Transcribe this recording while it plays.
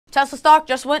Tesla stock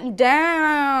just went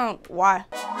down. Why?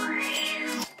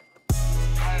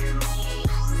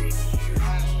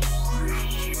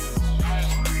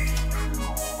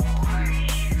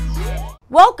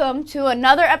 Welcome to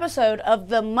another episode of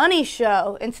The Money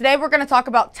Show, and today we're going to talk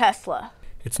about Tesla.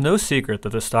 It's no secret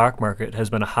that the stock market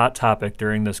has been a hot topic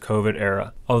during this COVID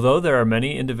era. Although there are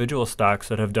many individual stocks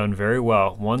that have done very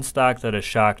well, one stock that has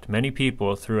shocked many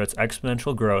people through its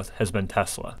exponential growth has been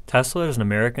Tesla. Tesla is an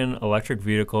American electric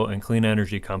vehicle and clean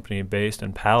energy company based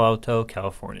in Palo Alto,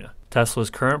 California. Tesla's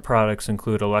current products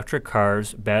include electric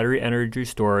cars, battery energy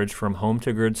storage from home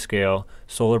to grid scale,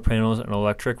 solar panels and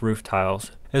electric roof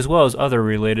tiles, as well as other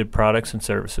related products and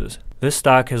services. This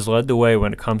stock has led the way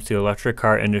when it comes to the electric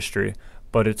car industry,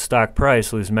 but its stock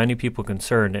price leaves many people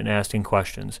concerned and asking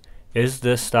questions. Is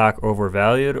this stock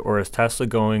overvalued, or is Tesla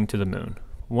going to the moon?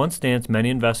 One stance many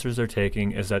investors are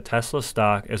taking is that Tesla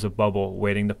stock is a bubble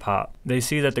waiting to pop. They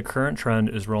see that the current trend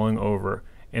is rolling over,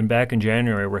 and back in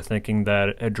January we're thinking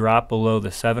that a drop below the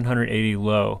 780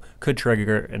 low could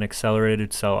trigger an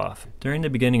accelerated sell-off. During the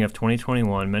beginning of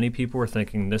 2021, many people were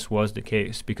thinking this was the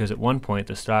case because at one point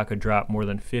the stock had dropped more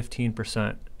than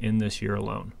 15% in this year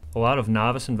alone. A lot of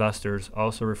novice investors,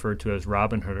 also referred to as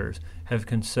Robin Hooders, have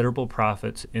considerable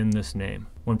profits in this name.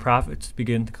 When profits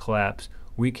begin to collapse,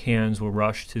 weak hands will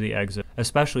rush to the exit,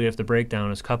 especially if the breakdown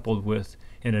is coupled with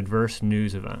an adverse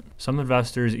news event. Some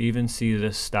investors even see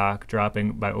this stock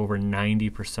dropping by over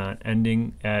 90%,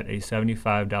 ending at a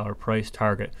 $75 price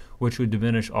target, which would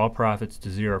diminish all profits to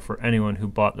zero for anyone who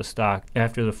bought the stock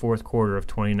after the fourth quarter of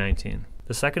 2019.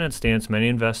 The second stance many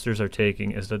investors are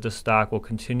taking is that the stock will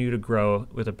continue to grow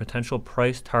with a potential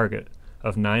price target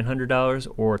of $900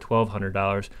 or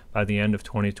 $1,200 by the end of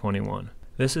 2021.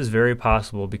 This is very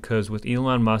possible because with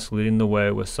Elon Musk leading the way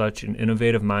with such an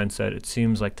innovative mindset, it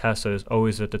seems like Tesla is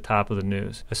always at the top of the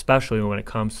news, especially when it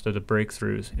comes to the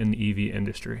breakthroughs in the EV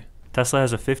industry. Tesla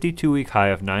has a 52-week high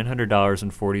of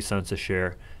 $900.40 a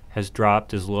share, has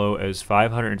dropped as low as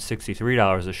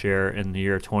 $563 a share in the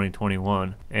year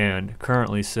 2021, and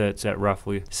currently sits at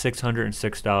roughly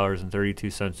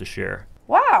 $606.32 a share.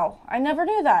 Wow, I never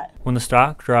knew that. When the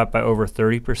stock dropped by over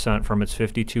 30% from its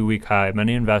 52-week high,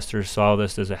 many investors saw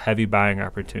this as a heavy buying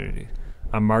opportunity.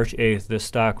 On March 8th, this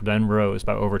stock then rose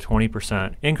by over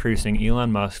 20%, increasing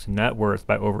Elon Musk's net worth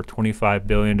by over $25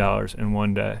 billion in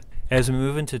one day. As we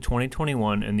move into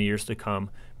 2021 and the years to come,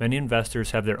 many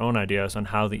investors have their own ideas on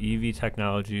how the EV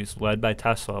technologies led by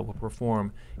Tesla will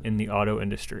perform in the auto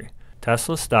industry.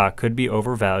 Tesla stock could be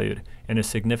overvalued, and a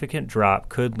significant drop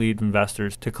could lead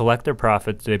investors to collect their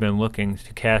profits they've been looking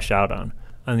to cash out on.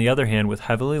 On the other hand, with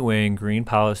heavily weighing green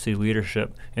policy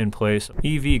leadership in place,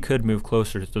 EV could move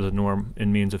closer to the norm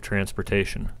in means of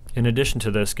transportation. In addition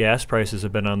to this, gas prices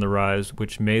have been on the rise,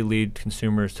 which may lead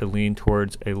consumers to lean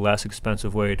towards a less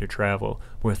expensive way to travel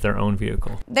with their own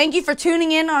vehicle. Thank you for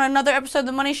tuning in on another episode of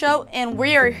The Money Show, and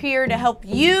we are here to help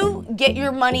you get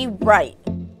your money right.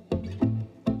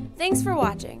 Thanks for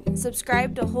watching.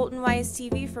 Subscribe to HoltonWise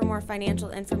TV for more financial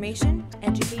information,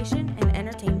 education, and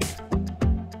entertainment.